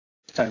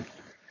time.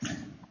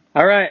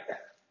 All right.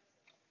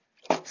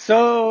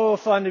 So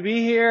fun to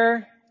be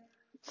here.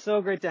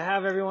 So great to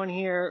have everyone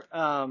here.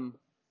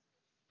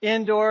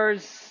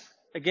 Indoors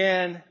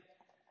again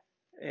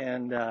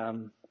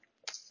and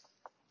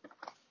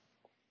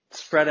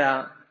spread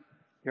out.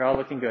 You're all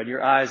looking good.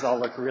 Your eyes all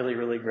look really,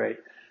 really great.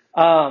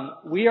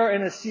 We are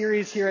in a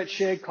series here at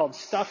Shig called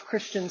Stuff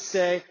Christians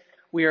Say.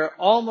 We are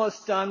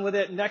almost done with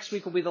it. Next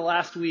week will be the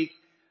last week.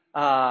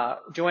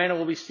 Joanna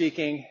will be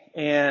speaking,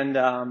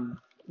 and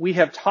we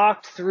have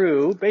talked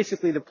through,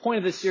 basically the point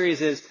of this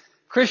series is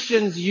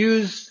Christians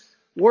use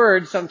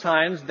words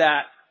sometimes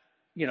that,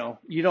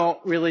 you don't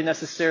really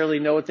necessarily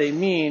know what they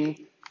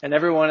mean, and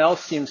everyone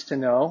else seems to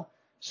know.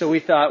 So we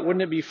thought,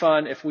 wouldn't it be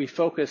fun if we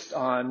focused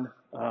on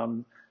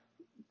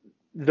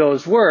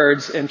those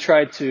words and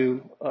tried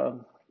to,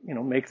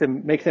 make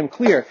them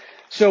clear.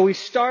 So we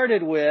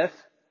started with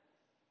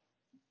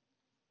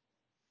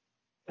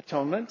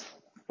atonement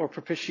or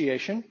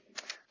propitiation,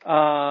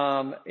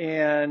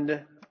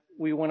 and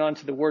we went on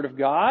to the Word of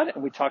God,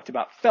 and we talked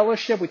about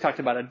fellowship, we talked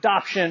about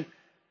adoption.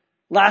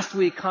 Last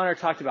week, Connor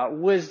talked about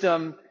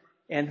wisdom,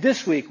 and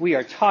this week we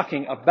are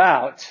talking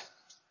about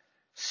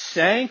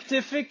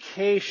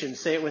sanctification.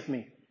 Say it with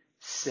me.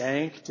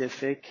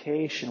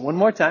 Sanctification. One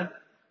more time.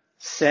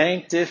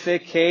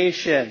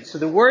 Sanctification. So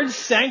the word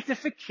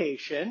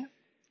sanctification,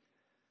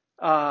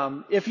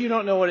 if you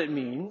don't know what it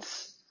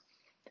means,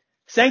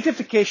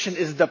 sanctification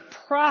is the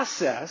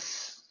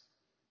process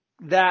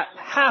that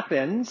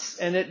happens,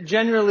 and it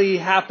generally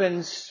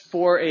happens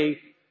for a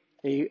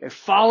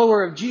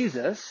follower of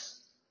Jesus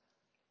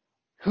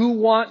who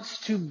wants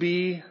to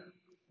be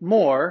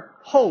more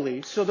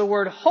holy. So the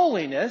word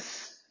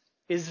holiness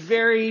is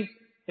very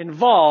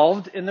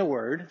involved in the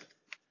word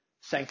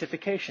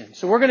sanctification.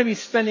 So we're going to be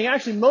spending,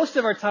 actually most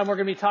of our time we're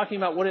going to be talking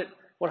about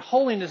what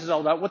holiness is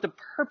all about, what the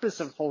purpose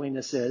of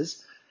holiness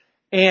is.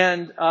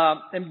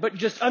 But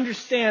just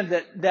understand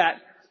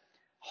that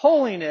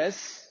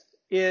holiness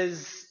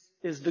is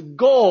the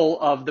goal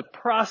of the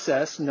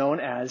process known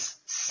as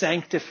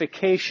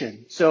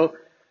sanctification. So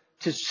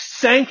to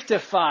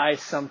sanctify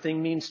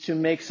something means to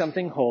make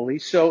something holy.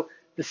 So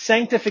the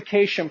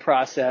sanctification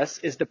process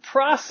is the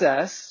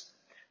process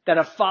that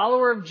a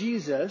follower of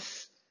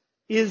Jesus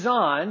is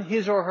on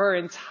his or her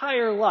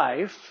entire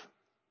life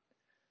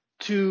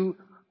to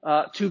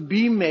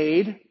be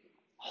made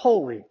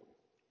holy.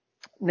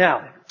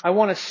 Now, I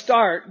want to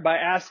start by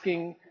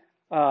asking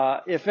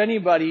if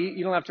anybody,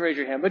 you don't have to raise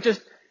your hand, but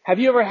just have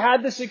you ever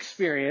had this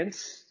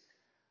experience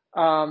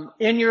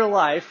in your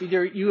life?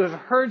 Either you have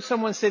heard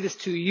someone say this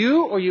to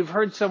you or you've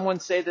heard someone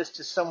say this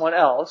to someone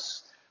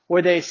else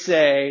where they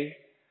say,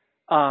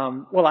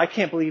 well, I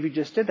can't believe you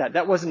just did that.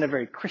 That wasn't a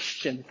very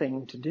Christian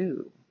thing to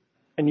do.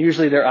 And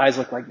usually their eyes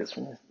look like this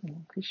one.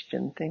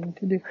 Christian thing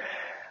to do.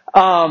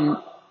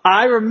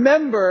 I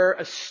remember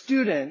a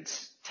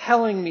student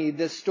telling me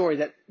this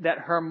story that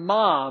her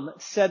mom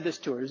said this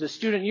to her. There's a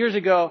student years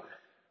ago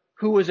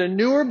who was a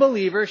newer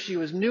believer. She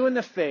was new in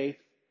the faith,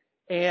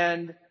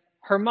 and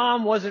her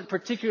mom wasn't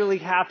particularly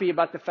happy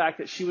about the fact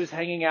that she was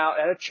hanging out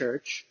at a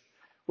church,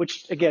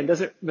 which again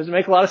doesn't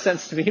make a lot of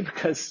sense to me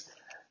because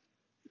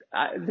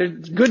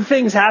good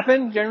things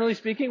happen, generally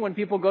speaking, when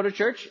people go to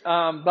church.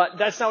 But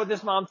that's not what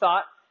this mom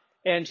thought.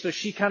 And so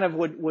she kind of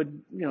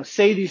would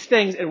say these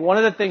things. And one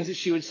of the things that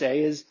she would say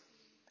is,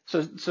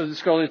 so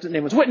this girl's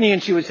name was Whitney,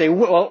 and she would say,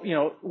 well,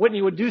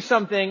 Whitney would do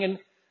something and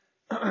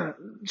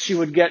she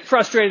would get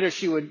frustrated, or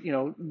she would,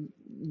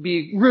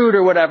 be rude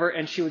or whatever.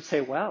 And she would say,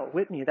 well,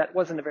 Whitney, that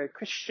wasn't a very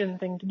Christian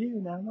thing to do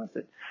now, was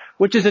it?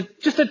 Which is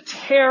just a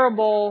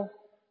terrible,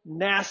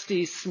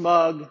 nasty,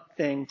 smug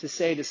thing to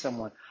say to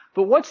someone.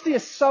 But what's the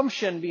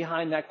assumption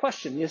behind that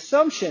question? The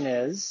assumption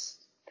is,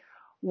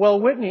 well,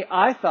 Whitney,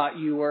 I thought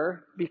you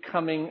were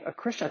becoming a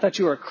Christian. I thought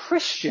you were a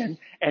Christian,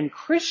 and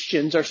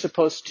Christians are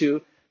supposed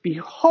to be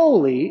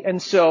holy,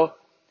 and so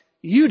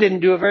you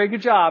didn't do a very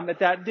good job at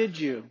that, did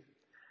you?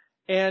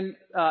 And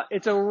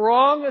it's a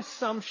wrong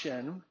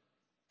assumption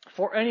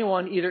for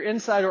anyone, either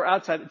inside or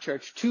outside the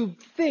church, to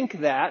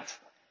think that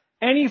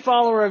any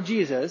follower of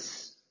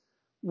Jesus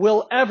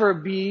will ever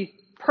be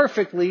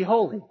perfectly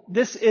holy.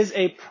 This is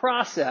a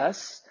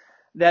process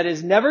that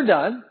is never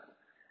done.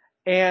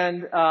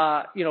 And,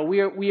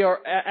 we are,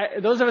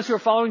 those of us who are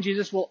following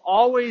Jesus will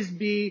always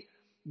be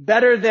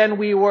better than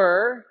we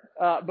were,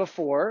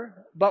 before,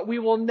 but we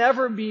will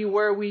never be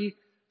where we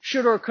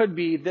should or could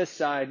be this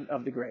side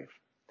of the grave.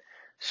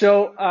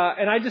 So,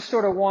 and I just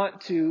sort of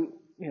want to,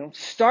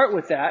 start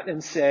with that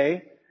and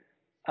say,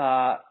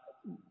 I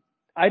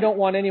don't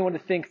want anyone to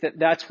think that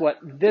that's what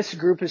this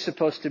group is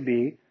supposed to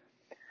be.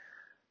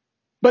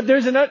 But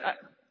there's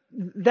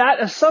that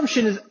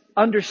assumption is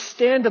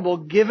understandable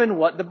given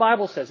what the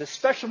Bible says,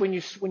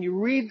 especially when you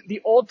read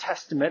the Old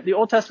Testament. The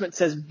Old Testament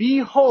says, be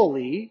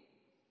holy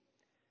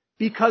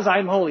because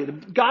I'm holy.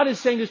 God is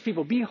saying to his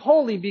people, be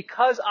holy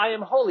because I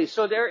am holy.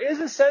 So there is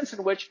a sense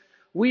in which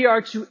we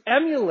are to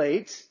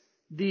emulate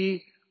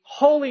the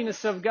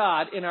holiness of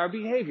God in our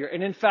behavior.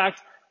 And in fact,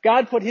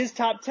 God put his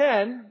top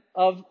 10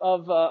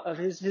 of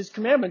his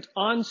commandments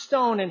on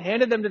stone and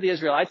handed them to the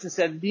Israelites and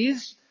said,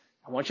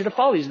 I want you to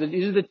follow these.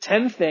 These are the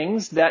 10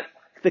 things that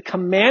the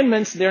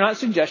commandments, they're not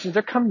suggestions,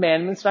 they're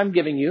commandments that I'm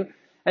giving you.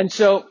 And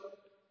so,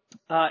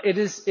 it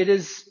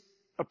is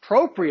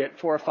appropriate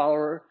for a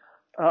follower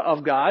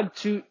of God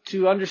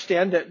to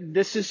understand that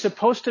this is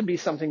supposed to be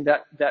something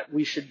that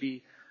we should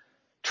be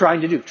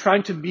trying to do,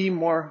 trying to be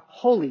more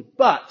holy.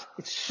 But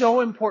it's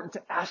so important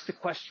to ask the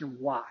question,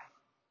 why?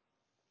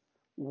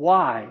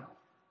 Why?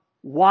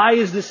 Why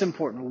is this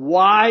important?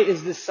 Why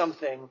is this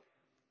something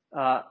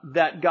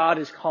that God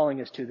is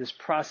calling us to, this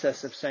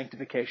process of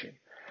sanctification?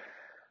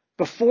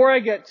 Before I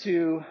get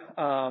to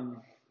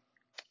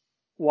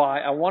why,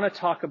 I want to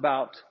talk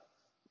about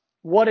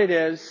what it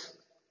is,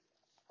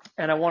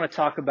 and I want to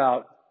talk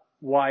about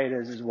why it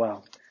is as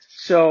well.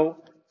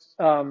 So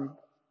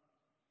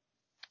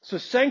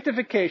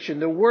sanctification,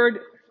 the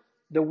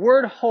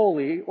word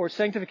holy or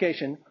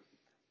sanctification,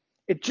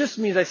 it just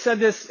means, I said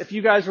this, if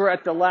you guys were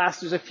at the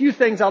last, there's a few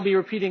things I'll be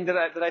repeating that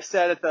I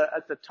said at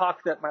the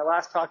talk, my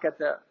last talk at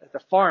the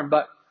farm,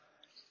 but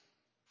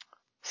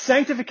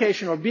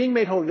sanctification or being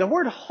made holy, the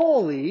word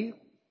holy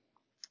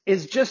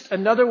is just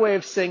another way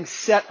of saying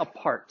set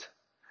apart.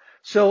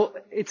 So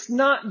it's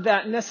not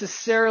that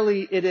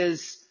necessarily it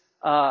is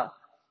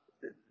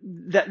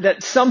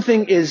that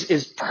something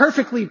is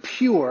perfectly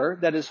pure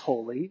that is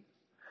holy,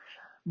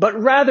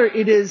 but rather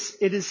it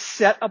is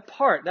set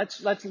apart. That's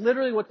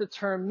literally what the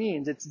term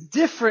means. It's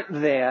different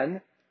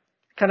than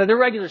kind of the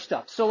regular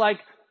stuff. So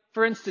like,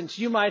 for instance,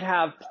 you might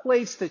have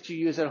plates that you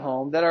use at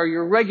home that are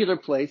your regular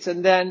plates,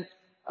 and then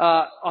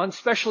on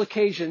special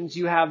occasions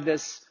you have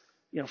this,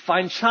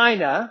 fine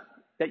china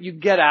that you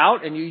get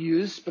out and you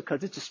use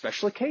because it's a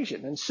special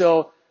occasion. And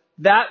so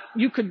that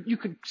you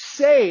could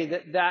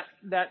say that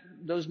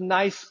those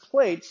nice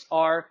plates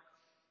are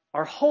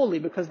holy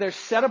because they're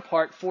set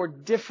apart for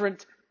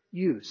different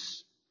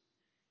use.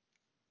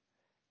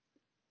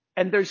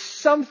 And there's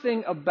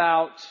something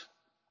about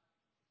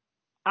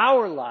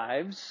our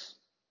lives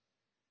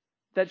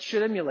that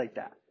should emulate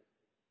that.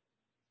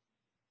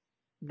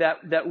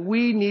 That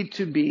we need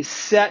to be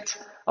set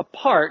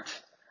apart,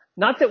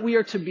 not that we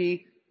are to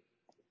be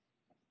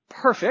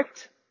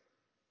perfect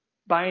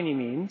by any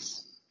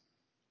means,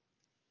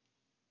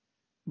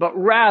 but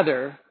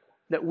rather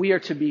that we are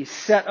to be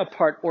set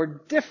apart or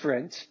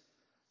different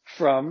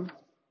from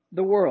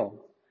the world.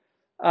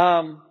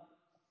 I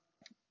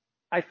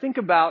think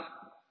about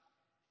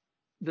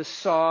the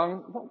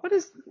song. What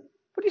do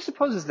you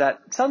suppose is that?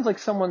 It sounds like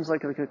someone's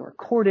like a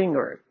recording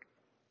or.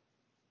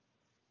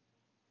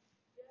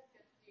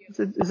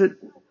 Is it?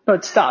 No,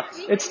 it stopped.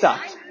 It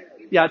stopped.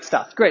 Yeah, it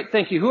stopped. Great.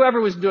 Thank you. Whoever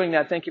was doing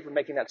that, thank you for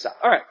making that stop.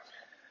 All right.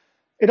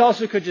 It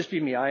also could just be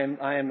me. I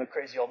am a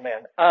crazy old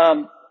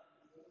man.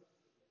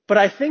 But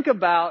I think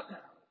about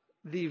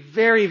the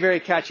very, very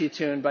catchy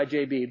tune by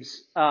J.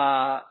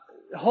 Beebs,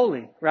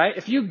 Holy, right?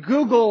 If you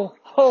Google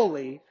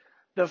Holy,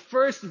 the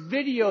first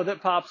video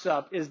that pops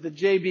up is the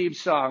J. Beebs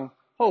song,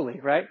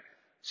 Holy, right?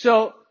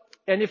 So,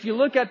 and if you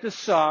look at this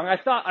song,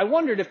 I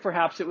wondered if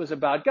perhaps it was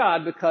about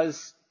God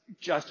because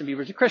Justin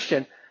Bieber's a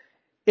Christian.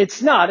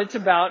 It's not.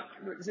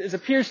 It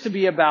appears to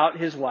be about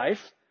his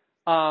wife.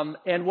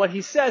 And what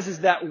he says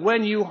is that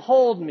when you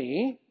hold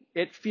me,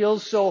 it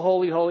feels so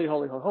holy, holy,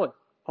 holy, holy, holy.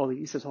 Holy.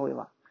 He says holy a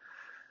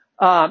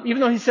lot.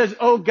 Even though he says,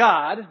 oh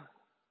God,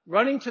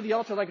 running to the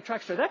altar like a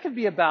track star, that could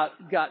be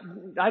about God.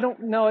 I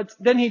don't know.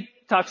 Then he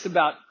talks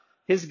about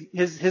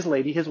his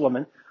lady, his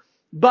woman.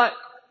 But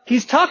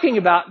he's talking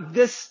about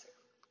this.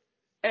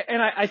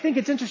 And I think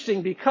it's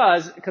interesting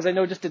because I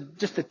know just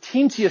the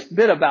teensiest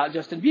bit about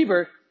Justin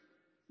Bieber,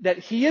 that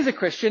he is a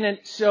Christian, and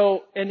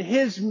so in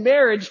his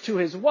marriage to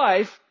his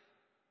wife,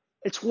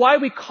 it's why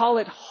we call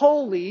it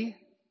holy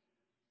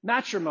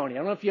matrimony. I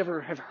don't know if you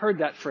ever have heard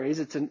that phrase.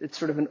 It's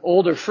sort of an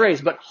older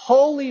phrase, but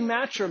holy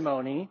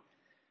matrimony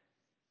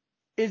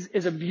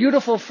is a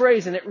beautiful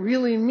phrase, and it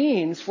really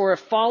means for a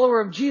follower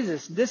of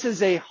Jesus, this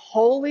is a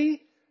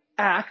holy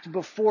act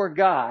before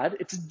God.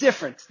 It's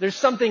different. There's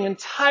something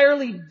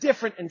entirely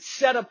different and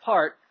set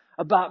apart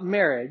about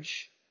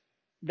marriage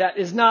that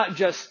is not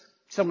just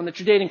someone that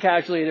you're dating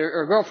casually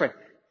or a girlfriend.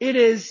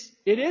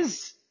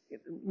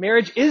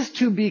 Marriage is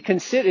to be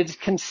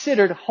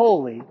considered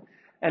holy.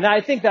 And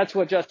I think that's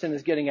what Justin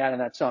is getting at in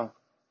that song.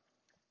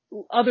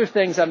 Other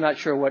things, I'm not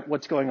sure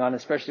what's going on,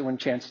 especially when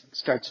Chance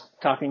starts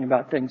talking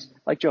about things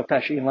like Joe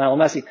Pesci and Lionel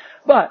Messi.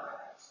 But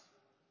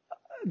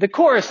the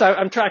chorus,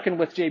 I'm tracking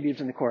with J. Beebs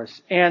in the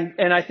chorus. And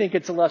I think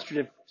it's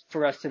illustrative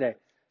for us today.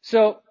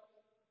 So,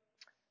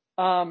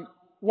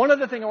 one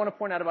other thing I want to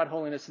point out about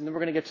holiness, and then we're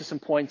going to get to some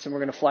points and we're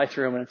going to fly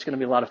through them, and it's going to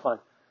be a lot of fun.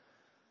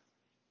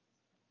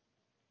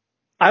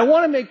 I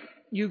want to make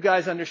you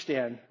guys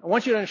understand, I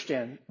want you to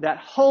understand that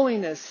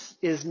holiness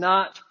is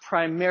not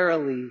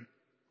primarily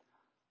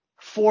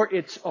for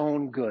its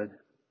own good.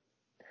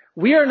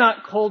 We are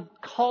not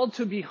called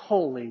to be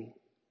holy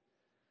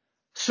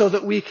so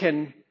that we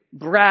can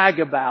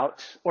brag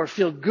about or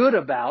feel good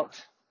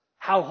about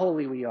how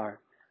holy we are.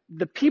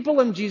 the people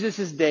in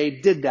Jesus' day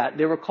did that.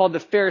 They were called the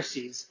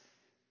Pharisees.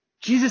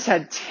 Jesus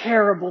had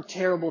terrible,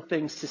 terrible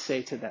things to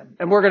say to them.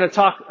 And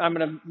I'm going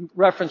to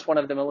reference one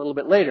of them a little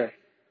bit later.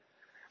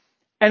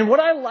 And what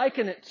I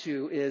liken it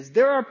to is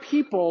there are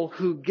people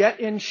who get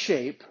in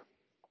shape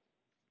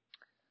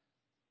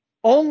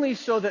only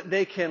so that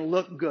they can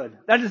look good.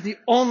 That is the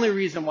only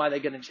reason why they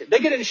get in shape. They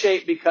get in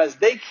shape because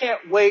they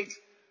can't wait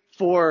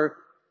for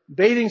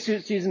bathing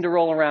suit season to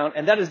roll around,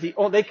 and that is the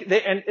only,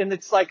 and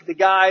it's like the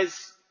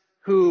guys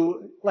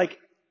who, like,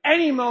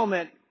 any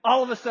moment,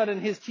 all of a sudden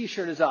his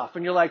t-shirt is off,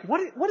 and you're like,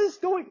 what is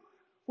going,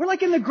 we're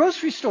like in the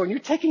grocery store, and you're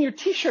taking your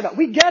t-shirt off.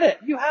 We get it.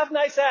 You have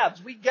nice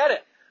abs. We get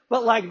it.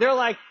 But like, they're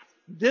like,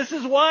 this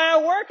is why I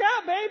work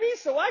out, baby,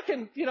 so I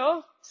can,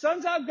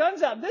 sun's out,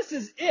 guns out. This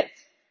is it.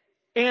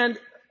 And,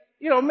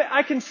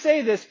 I can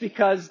say this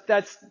because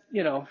that's,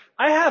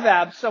 I have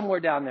abs somewhere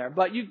down there,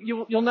 but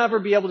you'll never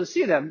be able to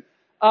see them.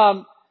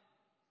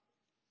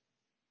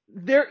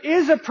 There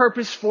is a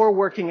purpose for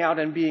working out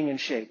and being in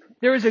shape.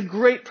 There is a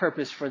great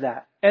purpose for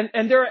that.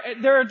 And there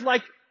are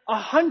like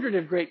 100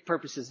 of great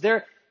purposes.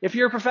 If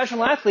you're a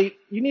professional athlete,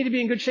 you need to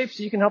be in good shape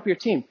so you can help your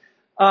team.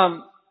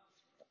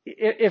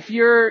 If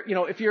you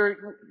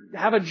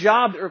have a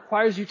job that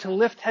requires you to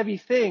lift heavy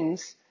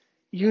things,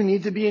 you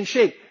need to be in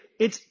shape.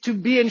 To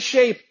be in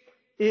shape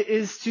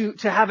is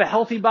to have a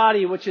healthy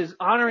body, which is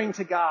honoring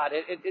to God.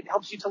 It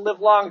helps you to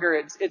live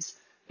longer.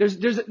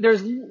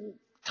 There's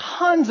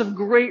tons of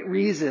great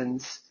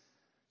reasons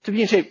to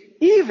be in shape.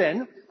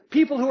 Even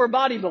people who are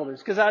bodybuilders,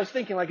 because I was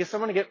thinking, like, if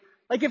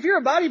you're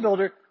a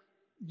bodybuilder,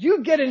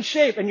 you get in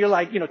shape and you're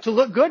like, to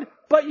look good,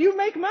 but you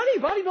make money.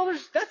 Bodybuilders,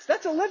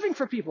 that's a living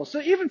for people.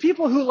 So even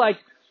people who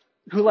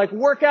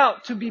work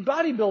out to be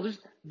bodybuilders,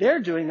 they're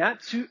doing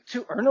that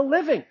to earn a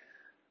living.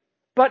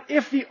 But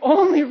if the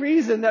only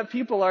reason that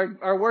people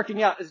are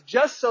working out is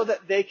just so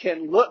that they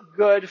can look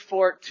good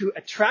to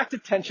attract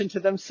attention to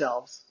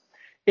themselves,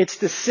 it's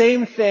the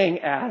same thing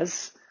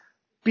as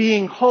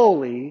being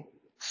holy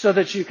so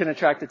that you can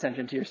attract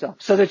attention to yourself,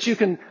 so that you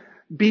can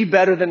be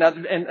better than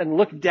others and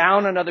look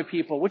down on other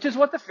people, which is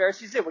what the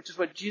Pharisees did, which is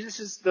what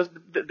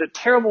the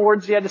terrible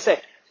words he had to say.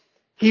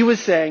 He was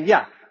saying,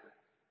 yeah,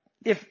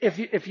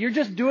 if you're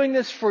just doing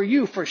this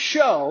for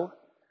show,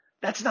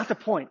 that's not the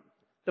point.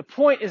 The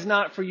point is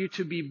not for you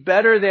to be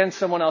better than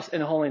someone else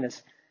in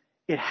holiness.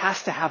 It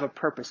has to have a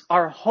purpose.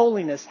 Our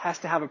holiness has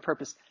to have a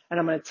purpose. And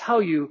I'm going to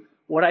tell you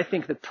what I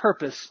think the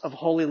purpose of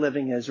holy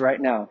living is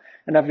right now.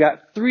 And I've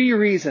got 3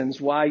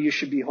 reasons why you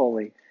should be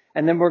holy.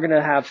 And then we're going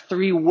to have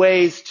 3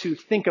 ways to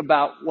think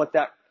about what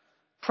that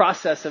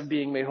process of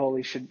being made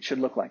holy should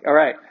look like. All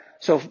right.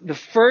 So the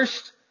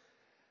first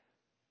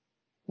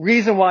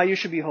reason why you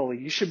should be holy.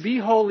 You should be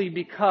holy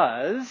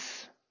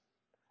because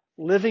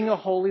living a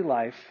holy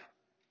life.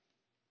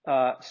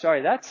 There's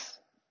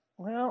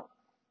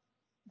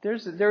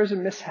a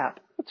mishap.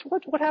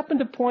 What happened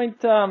to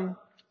point,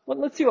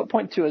 let's see what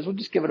point 2 is. We'll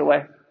just give it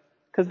away.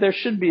 Because there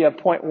should be a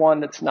point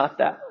 1 that's not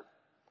that.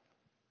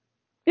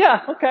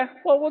 Yeah, okay.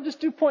 Well, we'll just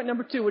do point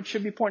number 2, which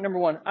should be point number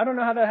 1. I don't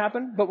know how that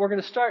happened, but we're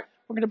going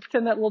to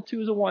pretend that little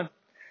 2 is a 1.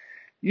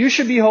 You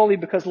should be holy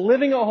because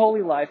living a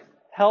holy life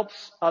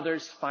helps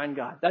others find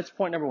God. That's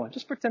point number 1.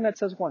 Just pretend that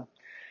says 1.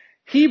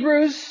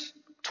 Hebrews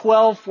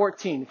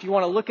 12:14. If you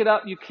want to look it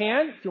up, you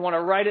can. If you want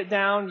to write it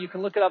down, you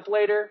can look it up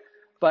later.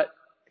 But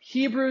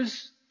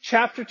Hebrews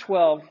chapter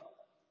 12,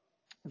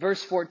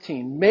 verse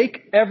 14.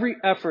 Make every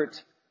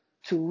effort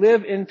to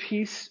live in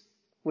peace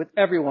with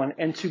everyone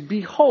and to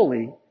be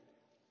holy.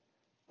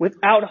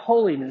 Without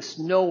holiness,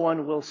 no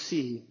one will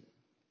see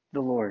the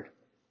Lord.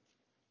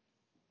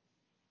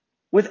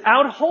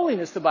 Without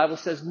holiness, the Bible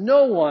says,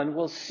 no one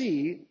will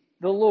see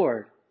the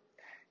Lord.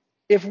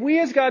 If we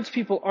as God's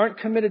people aren't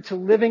committed to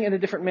living in a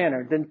different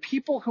manner, then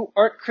people who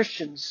aren't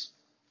Christians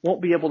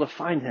won't be able to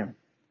find him.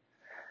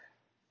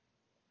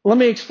 Let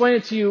me explain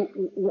it to you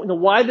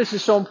why this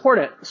is so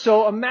important.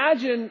 So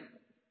imagine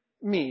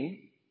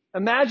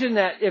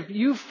that if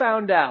you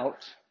found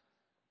out,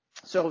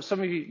 so some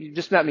of you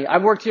just met me.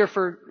 I've worked here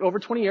for over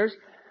 20 years.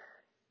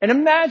 And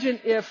imagine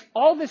if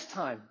all this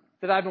time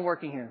that I've been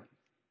working here,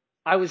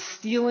 I was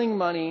stealing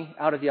money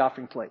out of the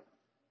offering plate.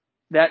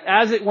 That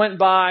as it went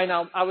by,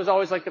 now I was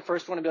always like the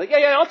first one to be like,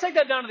 yeah, I'll take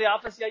that down to the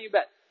office. Yeah, you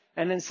bet.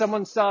 And then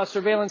someone saw a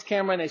surveillance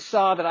camera and they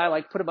saw that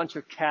I put a bunch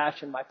of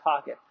cash in my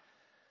pocket.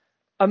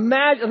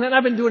 Imagine, and then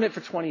I've been doing it for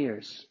 20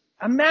 years.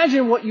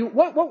 Imagine what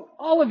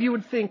all of you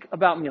would think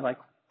about me. Like,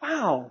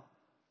 wow,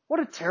 what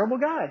a terrible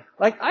guy.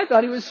 I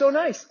thought he was so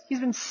nice. He's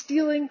been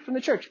stealing from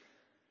the church.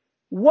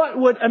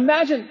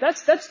 Imagine,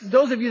 that's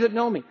those of you that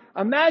know me.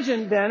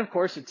 Imagine then, of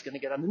course, it's going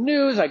to get on the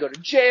news. I go to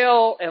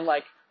jail and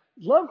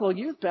local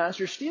youth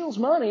pastor steals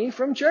money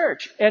from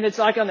church. And it's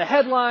on the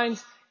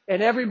headlines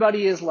and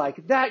everybody is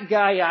like, that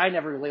guy, I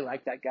never really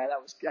liked that guy.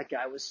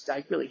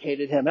 I really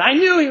hated him. And I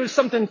knew he was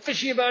something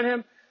fishy about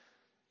him.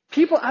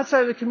 People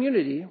outside of the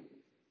community,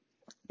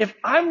 if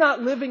I'm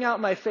not living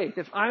out my faith,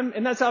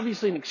 and that's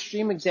obviously an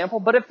extreme example,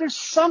 but if there's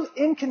some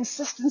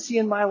inconsistency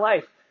in my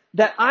life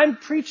that I'm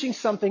preaching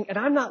something and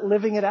I'm not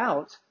living it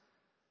out,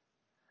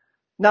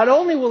 not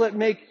only will it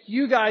make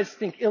you guys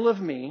think ill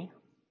of me,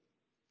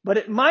 but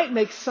it might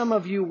make some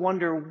of you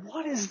wonder,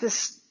 what is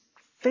this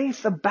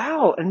faith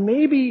about? And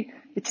maybe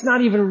it's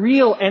not even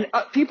real. And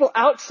people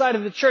outside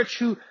of the church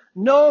who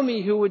know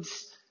me, who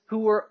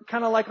were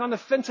kind of like on the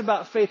fence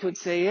about faith would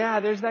say,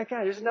 yeah, there's that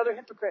guy. There's another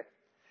hypocrite.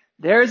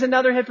 There's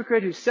another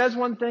hypocrite who says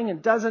one thing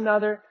and does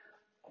another.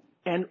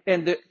 And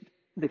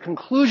the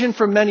conclusion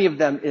for many of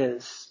them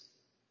is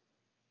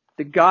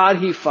the God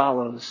he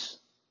follows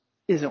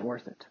isn't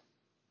worth it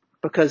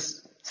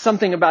because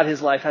something about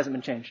his life hasn't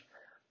been changed.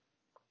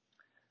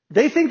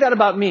 They think that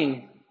about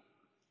me.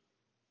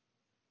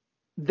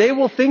 They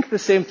will think the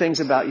same things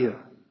about you.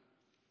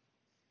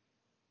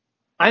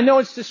 I know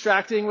it's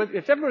distracting.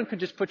 If everyone could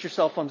just put your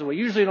cell phones away,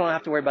 usually you don't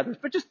have to worry about this,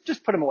 but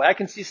just put them away. I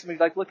can see somebody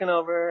like looking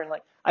over and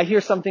like, I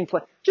hear something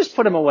play. Just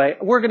put them away.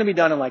 We're going to be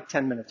done in like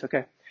 10 minutes,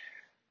 okay?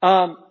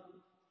 The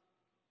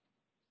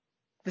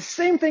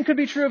same thing could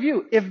be true of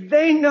you. If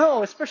they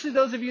know, especially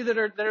those of you that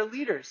are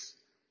leaders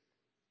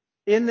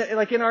in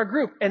our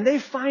group, and they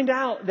find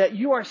out that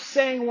you are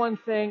saying one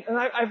thing, and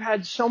I've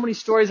had so many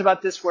stories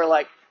about this where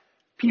like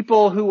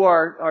people who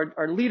are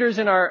leaders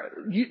in our,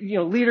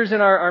 leaders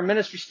in our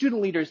ministry,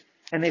 student leaders,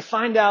 and they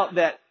find out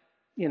that,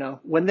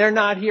 when they're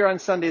not here on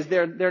Sundays,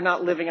 they're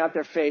not living out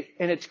their faith.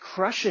 And it's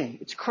crushing.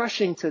 It's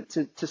crushing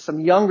to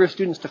some younger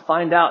students to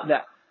find out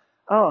that,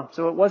 oh,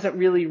 so it wasn't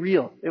really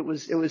real. It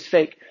was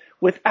fake.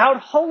 Without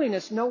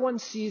holiness, no one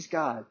sees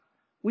God.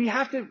 We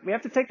have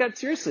to take that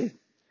seriously.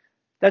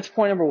 That's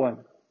point number one.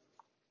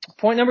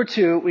 Point number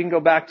two, we can go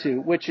back to,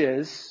 which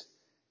is,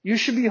 you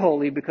should be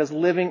holy because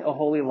living a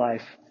holy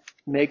life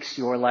makes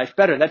your life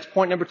better. That's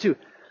point number two.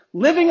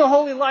 Living a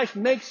holy life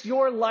makes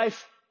your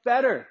life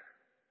better.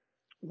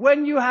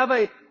 When you have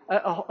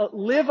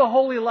live a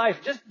holy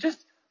life,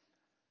 just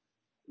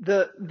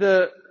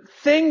the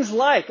things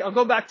like, I'll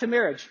go back to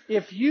marriage.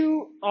 If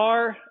you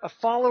are a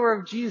follower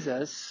of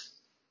Jesus,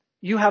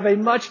 you have a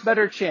much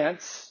better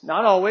chance,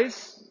 not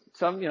always,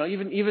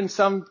 even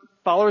some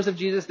followers of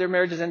Jesus, their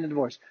marriages end in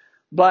divorce.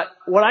 But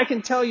what I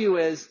can tell you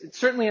is,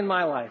 certainly in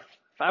my life,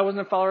 if I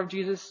wasn't a follower of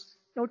Jesus,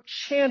 no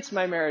chance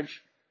my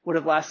marriage would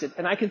have lasted.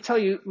 And I can tell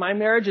you, my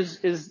marriage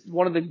is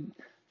one of the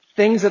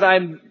things that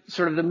I'm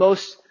sort of the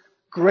most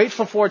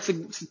grateful for.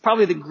 It's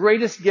probably the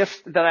greatest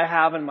gift that I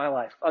have in my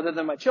life, other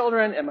than my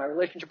children and my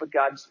relationship with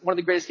God. It's one of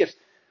the greatest gifts.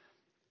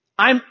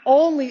 I'm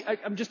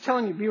just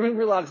telling you, be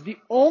real honest, the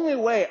only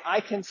way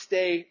I can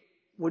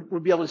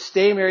would be able to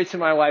stay married to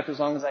my wife as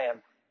long as I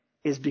am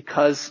is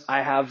because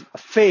I have a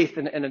faith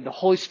and the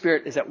Holy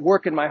Spirit is at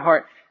work in my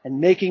heart and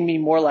making me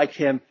more like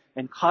him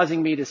and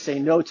causing me to say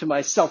no to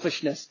my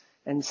selfishness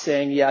and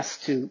saying yes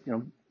to,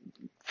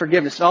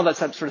 forgiveness and all that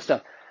sort of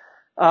stuff.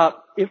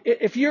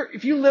 If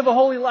you live a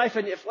holy life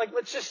and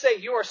let's just say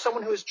you are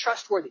someone who is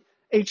trustworthy,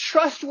 a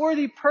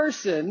trustworthy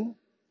person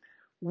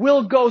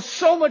will go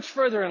so much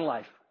further in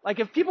life. Like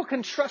if people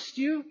can trust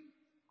you,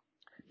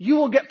 you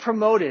will get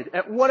promoted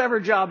at whatever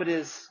job it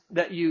is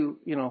that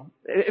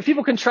if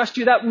people can trust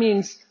you, that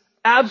means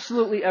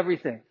absolutely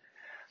everything.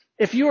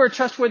 If you are a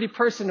trustworthy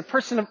person, a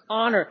person of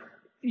honor,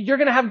 you're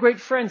going to have great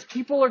friends.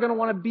 People are going to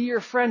want to be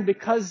your friend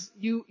because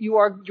you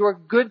are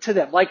good to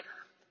them. Like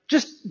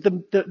just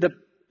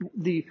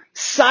the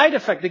side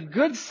effect, the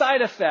good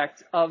side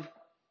effect of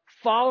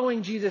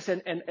following Jesus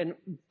and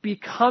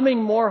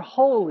becoming more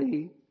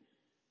holy,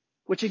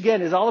 which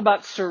again is all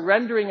about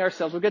surrendering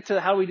ourselves. We'll get to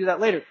how we do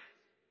that later.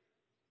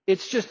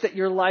 It's just that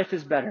your life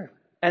is better.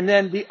 And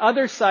then the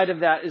other side of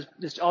that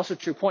is also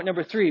true. Point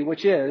number 3,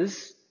 which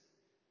is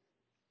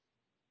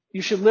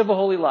you should live a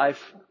holy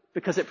life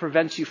because it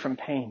prevents you from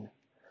pain.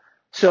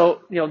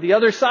 So, the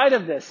other side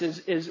of this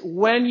is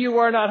when you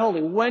are not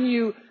holy, when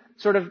you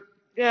sort of,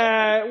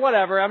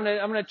 whatever, I'm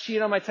going to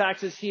cheat on my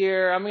taxes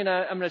here. I'm going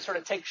to sort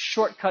of take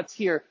shortcuts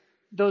here.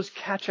 Those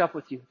catch up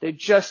with you. They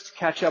just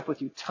catch up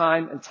with you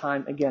time and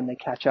time again. They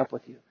catch up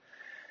with you.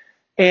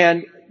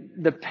 And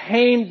the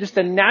pain, just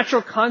the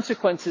natural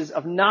consequences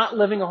of not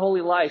living a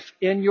holy life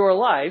in your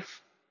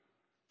life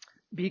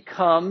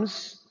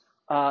becomes,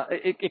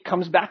 it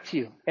comes back to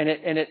you and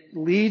it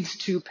leads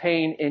to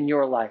pain in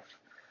your life.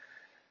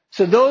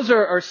 So those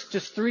are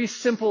just 3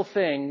 simple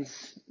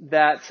things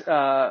that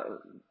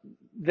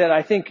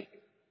I think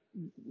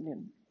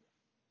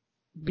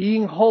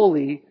being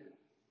holy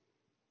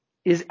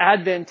is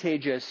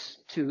advantageous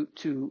to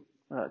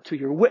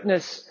your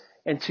witness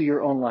and to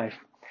your own life.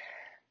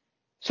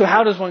 So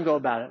how does one go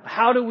about it?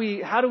 How do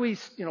we,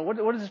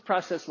 what does this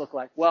process look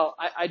like? Well,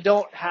 I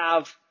don't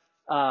have,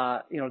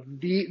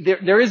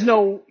 there is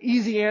no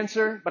easy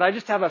answer, but I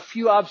just have a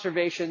few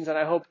observations and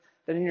I hope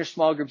that in your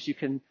small groups you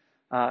can,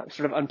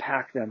 sort of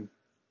unpack them.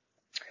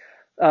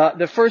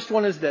 The first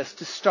one is this,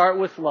 to start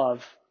with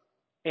love.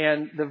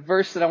 And the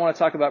verse that I want to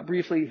talk about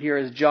briefly here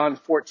is John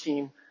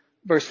 14,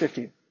 verse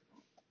 15.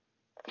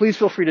 Please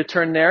feel free to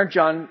turn there,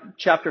 John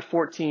chapter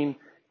 14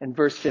 and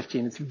verse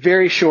 15. It's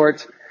very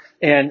short.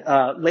 And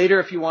later,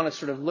 if you want to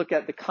sort of look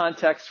at the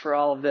context for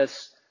all of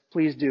this,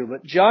 please do.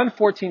 But John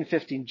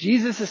 14:15,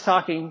 Jesus is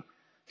talking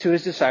to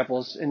his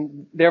disciples,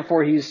 and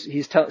therefore he's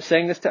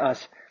saying this to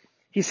us.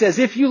 He says,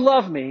 if you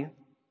love me,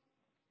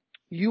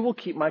 you will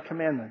keep my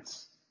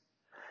commandments.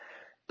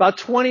 About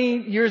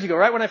 20 years ago,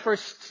 right when I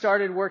first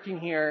started working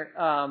here,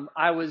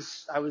 I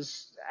was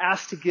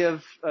asked to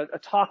give a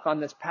talk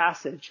on this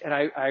passage, and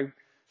I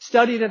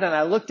studied it and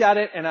I looked at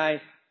it and I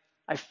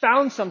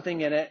found something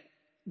in it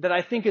that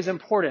I think is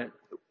important.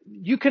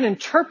 You can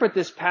interpret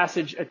this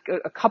passage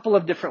a couple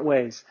of different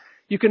ways.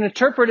 You can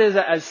interpret it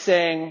as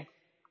saying,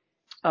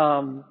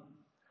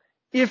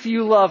 if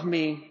you love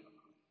me,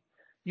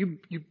 you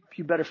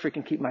better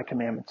freaking keep my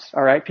commandments.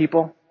 All right,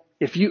 people?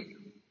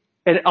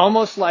 And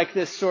almost like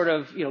this sort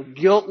of,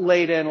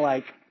 guilt-laden,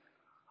 like,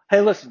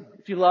 hey, listen,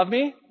 if you love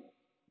me,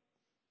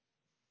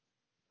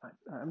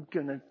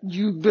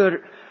 you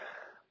better.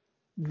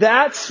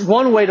 That's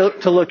one way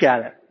to look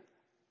at it.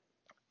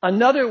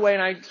 Another way,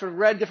 and I sort of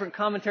read different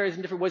commentaries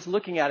and different ways of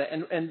looking at it,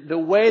 and the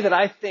way that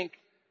I think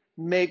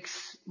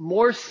makes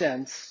more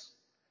sense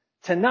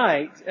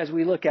tonight as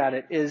we look at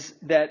it is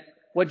that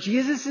what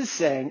Jesus is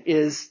saying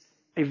is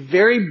a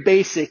very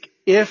basic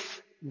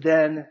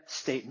if-then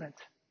statement.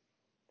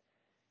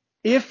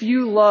 If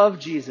you love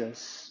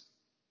Jesus,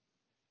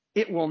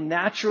 it will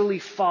naturally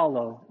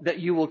follow that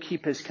you will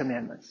keep his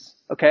commandments.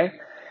 Okay?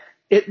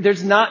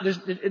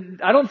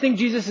 I don't think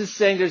Jesus is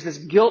saying there's this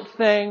guilt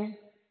thing.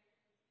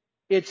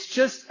 It's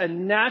just a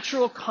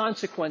natural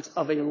consequence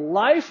of a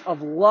life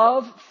of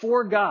love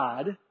for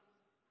God.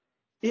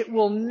 It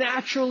will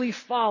naturally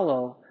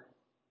follow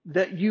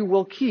that you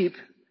will keep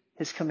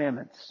his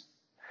commandments.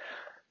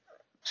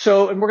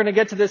 So, and we're going to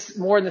get to this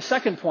more in the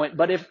second point,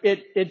 but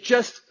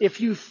if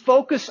you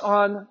focus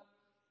on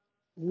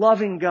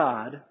loving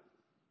God,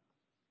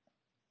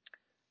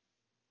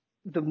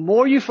 the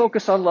more you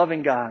focus on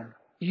loving God,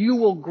 you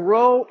will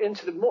grow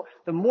into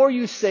the more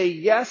you say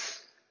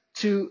yes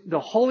to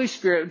the Holy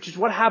Spirit, which is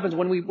what happens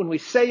when we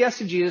say yes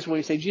to Jesus, when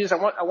we say, Jesus, I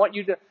want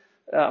you to,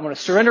 I'm going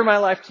to surrender my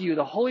life to you.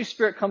 The Holy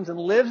Spirit comes and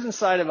lives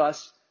inside of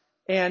us,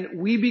 and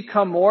we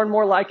become more and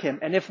more like him.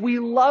 And if we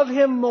love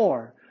him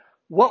more,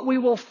 what we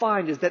will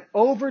find is that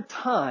over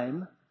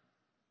time,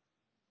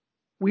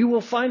 we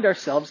will find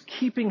ourselves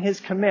keeping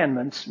his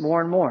commandments more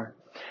and more.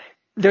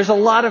 There's a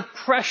lot of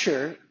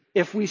pressure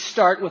if we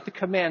start with the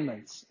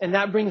commandments. And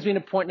that brings me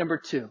to point number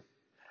 2.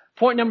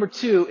 Point number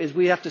 2 is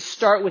we have to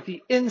start with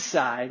the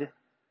inside,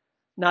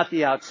 not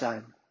the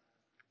outside.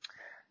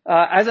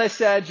 As I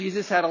said,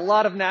 Jesus had a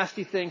lot of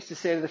nasty things to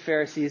say to the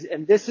Pharisees,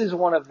 and this is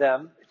one of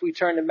them. If we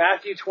turn to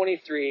Matthew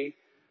 23,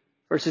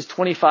 verses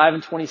 25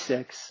 and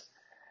 26.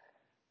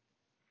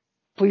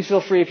 Please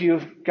feel free if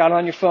you've got it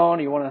on your phone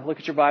or you want to look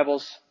at your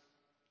Bibles.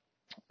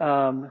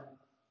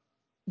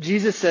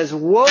 Jesus says,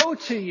 woe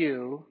to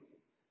you,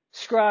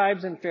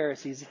 scribes and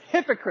Pharisees,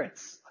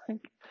 hypocrites.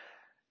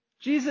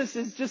 Jesus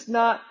is just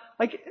not,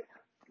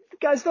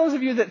 guys, those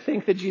of you that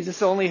think that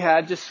Jesus only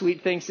had just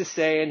sweet things to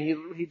say and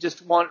he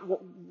just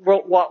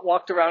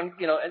walked around,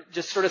 and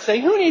just sort of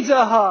saying, who needs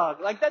a hug?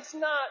 That's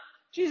not,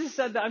 Jesus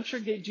said that. I'm sure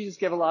Jesus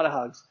gave a lot of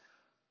hugs.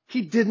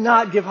 He did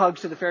not give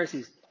hugs to the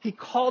Pharisees. He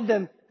called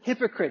them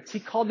hypocrites.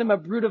 He called them a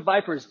brood of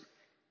vipers.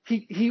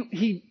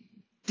 He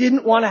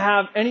didn't want to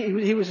have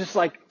any, he was just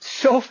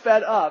so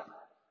fed up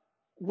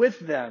with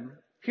them.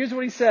 Here's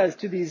what he says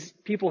to these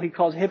people he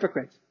calls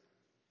hypocrites.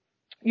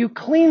 You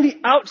clean the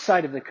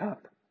outside of the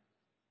cup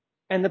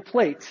and the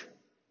plate,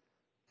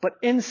 but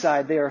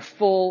inside they are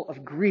full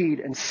of greed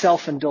and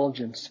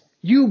self-indulgence.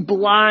 You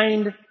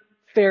blind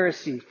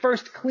Pharisee,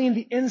 first clean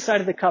the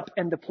inside of the cup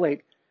and the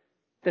plate,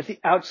 that the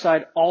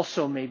outside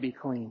also may be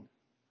clean.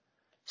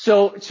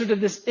 So sort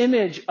of this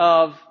image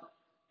of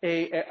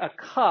a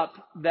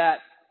cup that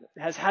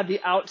has had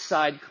the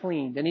outside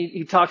cleaned. And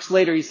he talks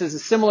later, he says a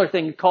similar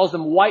thing. He calls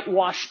them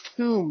whitewashed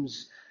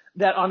tombs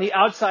that on the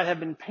outside have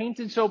been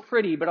painted so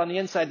pretty, but on the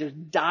inside there's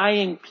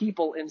dying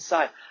people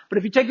inside. But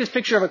if you take this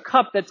picture of a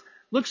cup that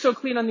looks so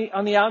clean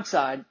on the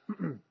outside,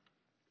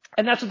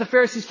 and that's what the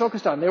Pharisees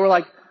focused on. They were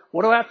like,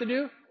 what do I have to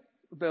do?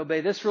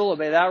 Obey this rule,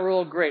 obey that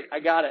rule. Great, I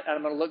got it. And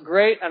I'm going to look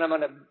great, and I'm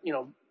going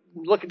to,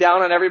 look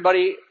down on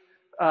everybody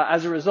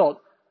as a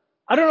result.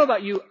 I don't know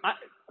about you.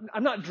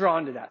 I'm not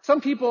drawn to that.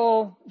 Some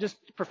people, just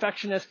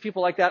perfectionists,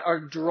 people like that, are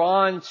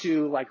drawn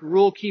to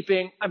rule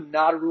keeping. I'm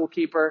not a rule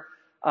keeper.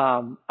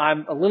 I'm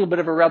a little bit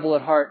of a rebel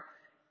at heart,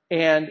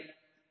 and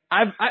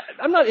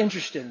I'm not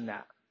interested in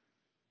that.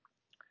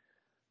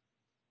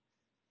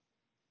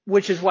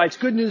 Which is why it's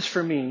good news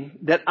for me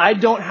that I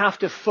don't have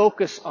to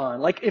focus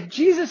on, if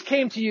Jesus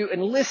came to you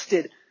and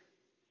listed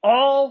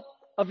all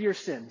of your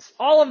sins,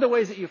 all of the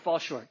ways that you fall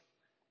short,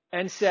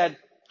 and said,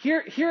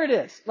 here it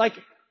is.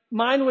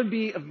 Mine would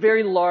be a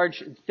very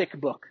large, thick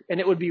book, and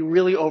it would be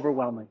really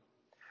overwhelming.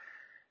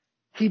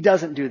 He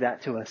doesn't do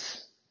that to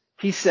us.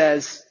 He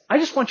says, I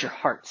just want your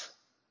hearts.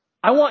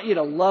 I want you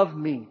to love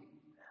me.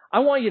 I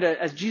want you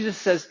to, as Jesus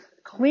says,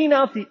 clean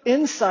out the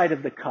inside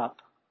of the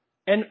cup.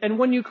 And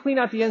when you clean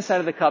out the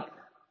inside of the cup,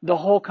 the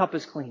whole cup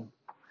is clean.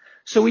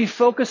 So we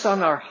focus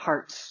on our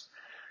hearts.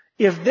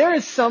 If there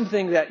is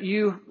something that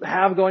you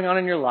have going on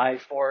in your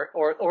life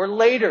or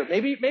later,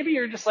 maybe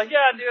you're just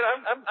yeah, dude,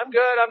 I'm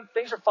good.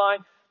 Things are fine.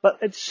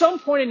 But at some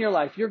point in your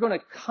life, you're going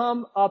to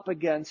come up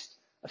against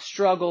a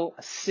struggle,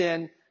 a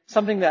sin,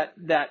 something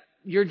that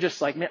you're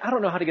just like, man, I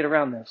don't know how to get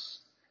around this.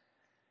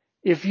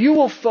 If you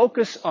will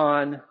focus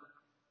on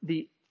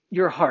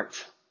your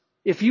heart,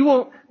 if you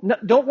will,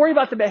 don't worry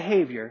about the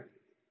behavior.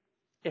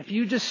 If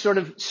you just sort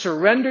of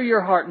surrender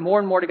your heart more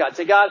and more to God,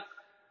 say, God,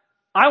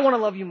 I want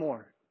to love you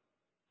more.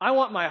 I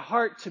want my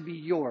heart to be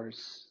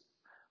yours.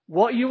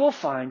 What you will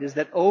find is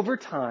that over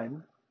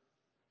time,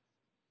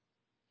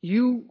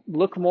 you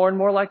look more and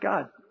more like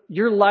God.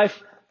 Your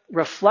life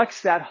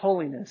reflects that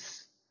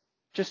holiness.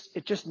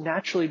 It just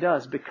naturally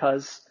does,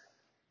 because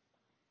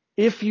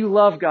if you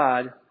love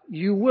God,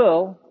 you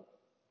will,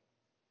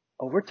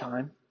 over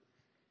time,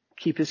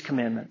 keep his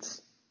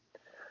commandments.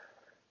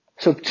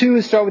 So 2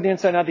 is start with the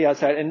inside, not the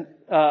outside. And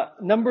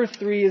number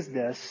 3 is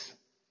this.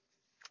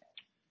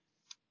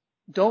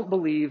 Don't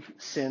believe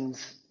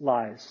sin's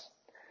lies.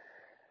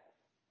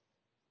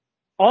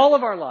 All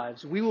of our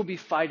lives, we will be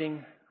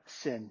fighting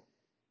sin.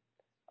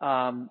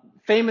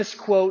 Famous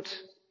quote,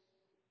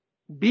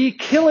 be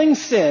killing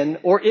sin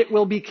or it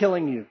will be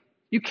killing you.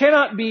 You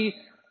cannot be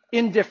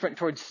indifferent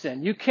towards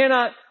sin. You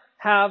cannot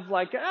have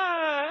like,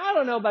 I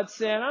don't know about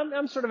sin.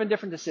 I'm sort of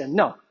indifferent to sin.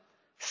 No.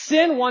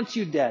 Sin wants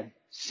you dead.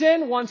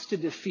 Sin wants to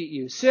defeat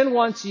you. Sin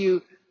wants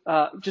you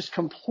just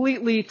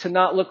completely to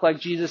not look like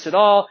Jesus at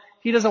all.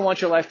 He doesn't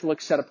want your life to look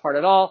set apart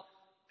at all.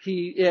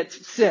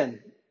 It's sin.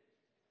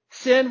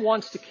 Sin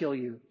wants to kill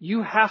you.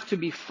 You have to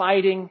be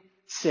fighting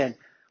sin.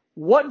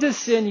 What does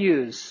sin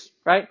use,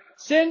 right?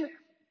 Sin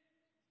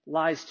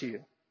lies to you.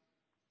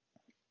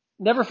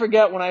 Never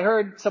forget when I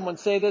heard someone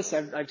say this.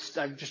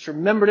 I've just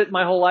remembered it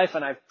my whole life,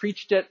 and I've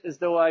preached it as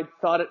though I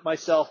thought it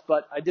myself,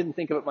 but I didn't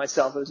think of it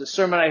myself. It was a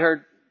sermon I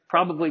heard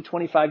probably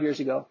 25 years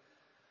ago.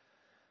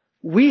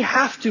 We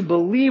have to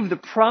believe the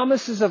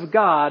promises of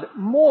God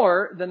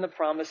more than the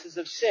promises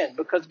of sin,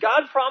 because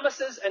God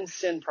promises and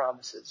sin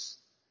promises.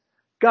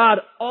 God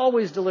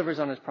always delivers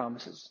on his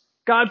promises.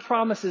 God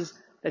promises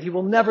that he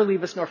will never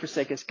leave us nor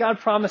forsake us. God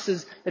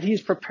promises that he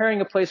is preparing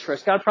a place for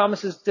us. God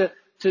promises that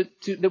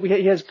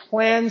he has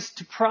plans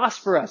to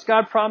prosper us.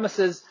 God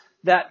promises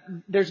that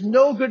there's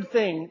no good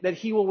thing that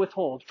he will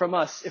withhold from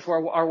us if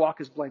our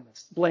walk is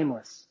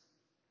blameless.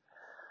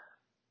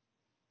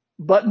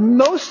 But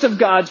most of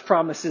God's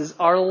promises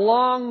are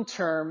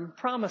long-term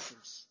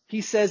promises.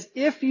 He says,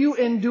 if you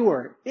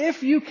endure,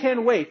 if you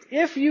can wait,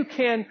 if you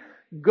can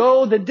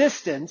go the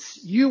distance,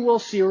 you will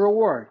see a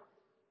reward.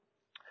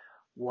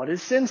 What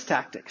is sin's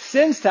tactic?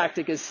 Sin's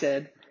tactic is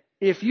said,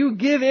 if you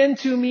give in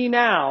to me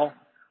now,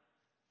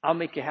 I'll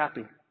make you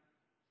happy.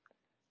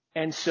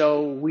 And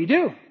so we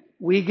do.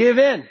 We give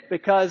in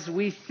because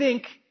we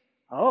think,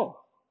 oh,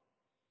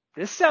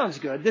 this sounds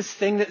good. This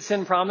thing that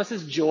sin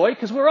promises, joy,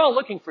 because we're all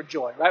looking for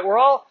joy, right? We're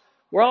all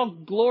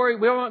glory.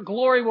 We want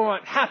glory. We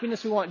want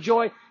happiness. We want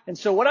joy. And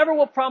so whatever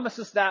will promise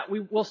us that, we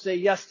will say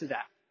yes to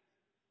that.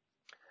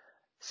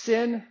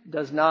 Sin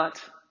does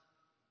not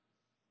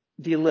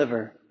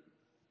deliver.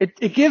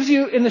 It gives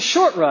you, in the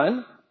short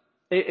run,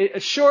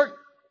 a short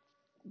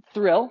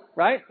thrill,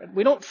 right?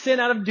 We don't sin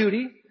out of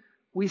duty.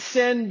 We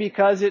sin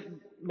because it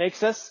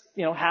makes us,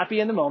 happy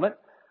in the moment.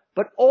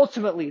 But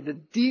ultimately, the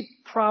deep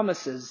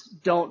promises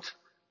don't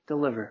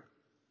deliver.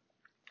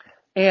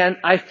 And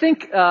I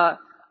think I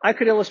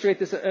could illustrate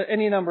this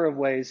any number of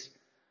ways.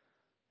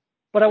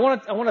 But I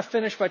want to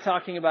finish by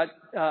talking about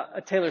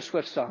a Taylor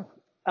Swift song.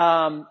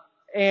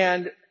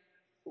 And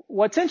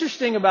what's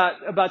interesting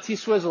about T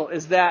Swizzle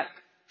is that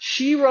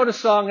she wrote a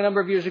song a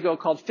number of years ago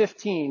called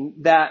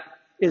 15 that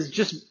is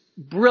just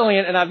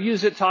brilliant, and I've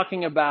used it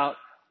talking about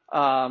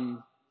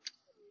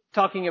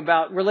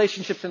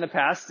relationships in the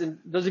past. And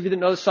those of you that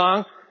know the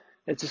song,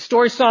 it's a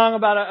story song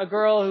about a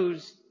girl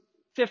who's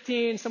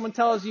 15. Someone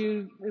tells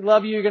you they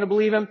love you, you're going to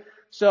believe him.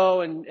 So,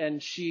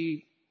 and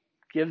she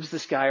gives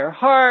this guy her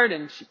heart,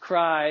 and she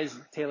cries,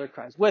 and Taylor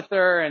cries with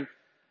her,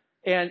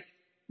 and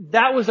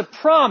that was a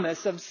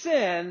promise of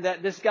sin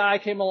that this guy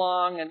came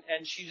along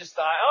and she just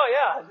thought, oh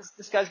yeah,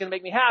 this guy's going to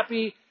make me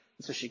happy.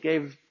 And so she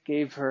gave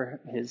him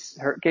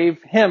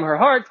her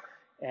heart,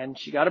 and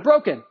she got it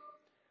broken.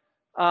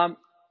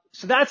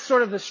 So that's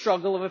sort of the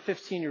struggle of a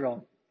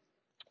 15-year-old.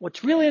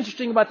 What's really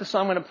interesting about the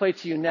song I'm going to play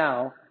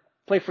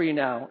for you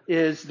now,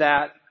 is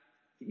that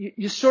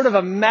you sort of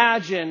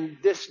imagine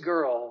this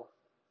girl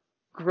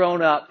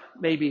grown up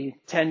maybe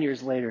 10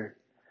 years later.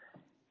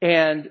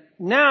 And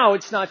now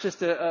it's not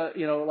just a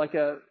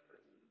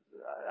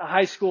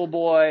high school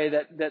boy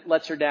that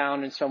lets her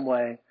down in some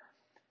way.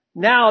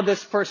 Now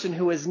this person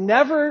who has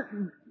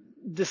never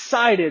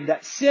decided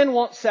that sin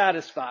won't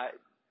satisfy,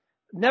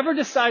 never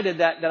decided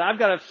that I've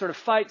got to sort of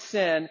fight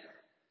sin,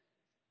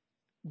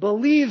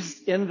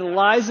 believes in the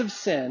lies of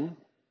sin,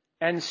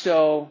 and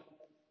so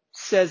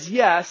says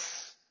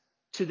yes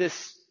to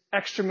this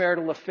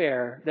extramarital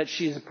affair that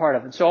she's a part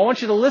of. And so I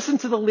want you to listen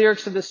to the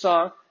lyrics of this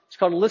song. It's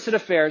called Illicit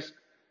Affairs.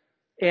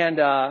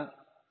 And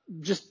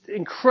just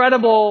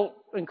incredible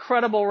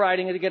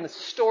writing. And again, it's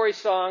a story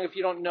song. If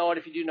you don't know it,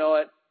 if you do know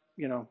it,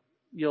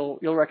 you'll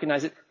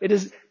recognize it. It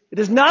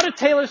is not a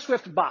Taylor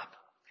Swift bop.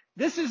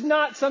 This is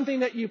not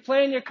something that you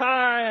play in your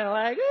car and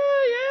like,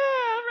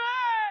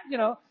 oh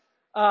yeah,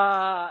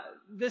 all right,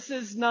 this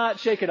is not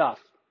Shake It Off.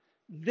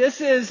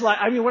 This is like,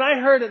 when I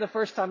heard it the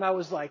first time, I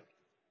was like,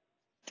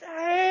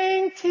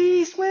 dang,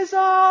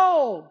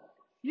 T-Swizzle,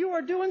 you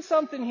are doing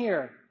something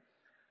here.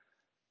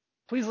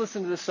 Please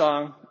listen to this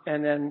song,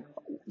 and then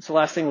it's the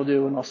last thing we'll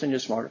do, and I'll send you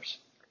some orders.